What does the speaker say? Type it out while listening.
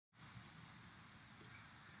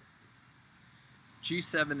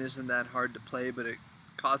G7 isn't that hard to play, but it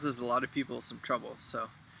causes a lot of people some trouble, so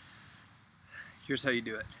here's how you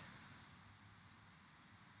do it.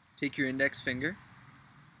 Take your index finger,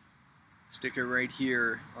 stick it right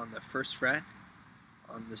here on the first fret,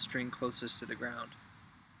 on the string closest to the ground.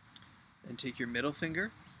 Then take your middle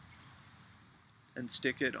finger and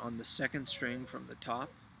stick it on the second string from the top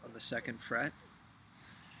on the second fret.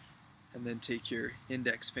 And then take your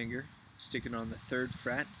index finger, stick it on the third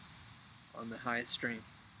fret on the highest string.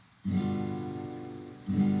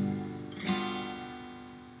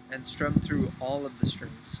 And strum through all of the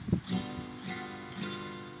strings.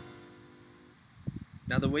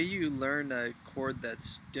 Now the way you learn a chord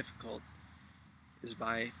that's difficult is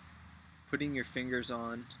by putting your fingers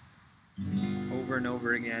on over and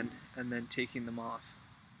over again and then taking them off.